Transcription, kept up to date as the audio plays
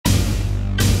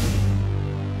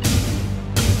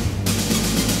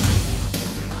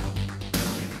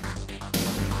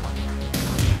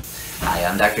Hi,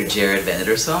 I'm Dr. Jared Van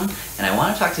Ittersum, and I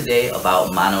want to talk today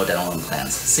about monodental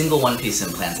implants, single one-piece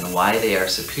implants, and why they are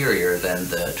superior than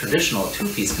the traditional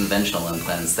two-piece conventional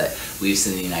implants that we've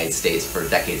seen in the United States for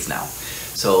decades now.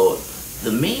 So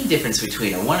the main difference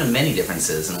between, or one of many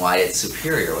differences in why it's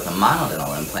superior with a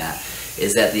monodental implant,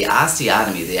 is that the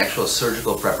osteotomy, the actual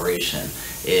surgical preparation,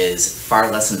 is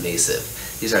far less invasive.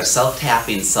 These are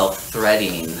self-tapping,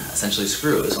 self-threading, essentially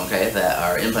screws, okay, that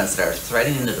are implants that are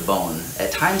threading into the bone.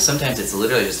 At times, sometimes it's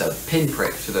literally just a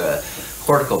pinprick through the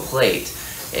cortical plate,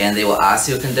 and they will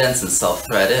osteocondense and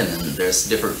self-thread in, and there's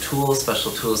different tools,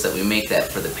 special tools that we make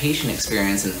that for the patient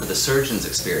experience and for the surgeon's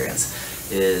experience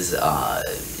is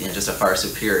just a far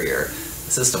superior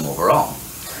system overall.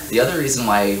 The other reason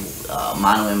why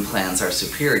mono implants are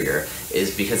superior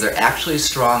is because they're actually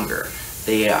stronger.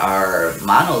 They are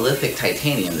monolithic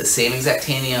titanium, the same exact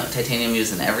titanium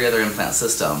used in every other implant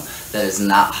system that is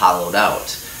not hollowed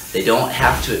out. They don't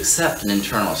have to accept an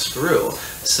internal screw,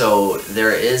 so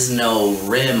there is no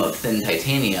rim of thin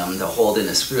titanium to hold in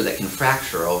a screw that can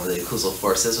fracture over the occlusal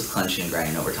forces with clenching and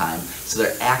grinding over time. So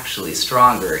they're actually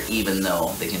stronger, even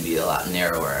though they can be a lot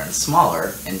narrower and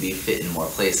smaller and be fit in more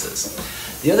places.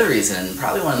 The other reason, and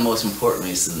probably one of the most important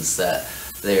reasons that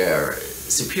they're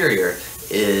superior,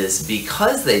 is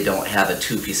because they don't have a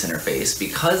two-piece interface,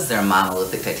 because they're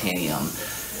monolithic titanium,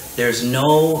 there's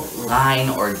no line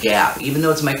or gap, even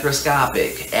though it's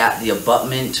microscopic, at the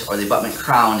abutment or the abutment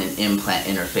crown and implant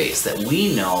interface that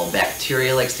we know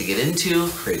bacteria likes to get into,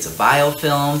 creates a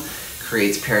biofilm,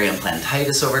 creates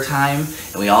periimplantitis over time.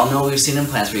 And we all know, we've seen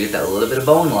implants where you get that little bit of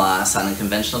bone loss on a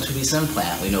conventional two-piece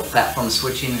implant. We know platform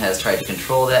switching has tried to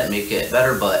control that and make it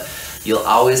better, but you'll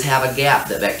always have a gap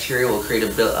that bacteria will create a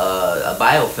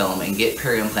biofilm and get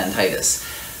periimplantitis.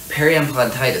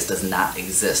 Periimplantitis does not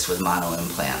exist with mono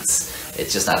implants.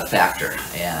 It's just not a factor,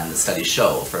 and the studies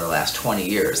show for the last 20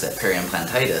 years that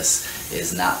periimplantitis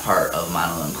is not part of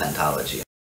mono implantology.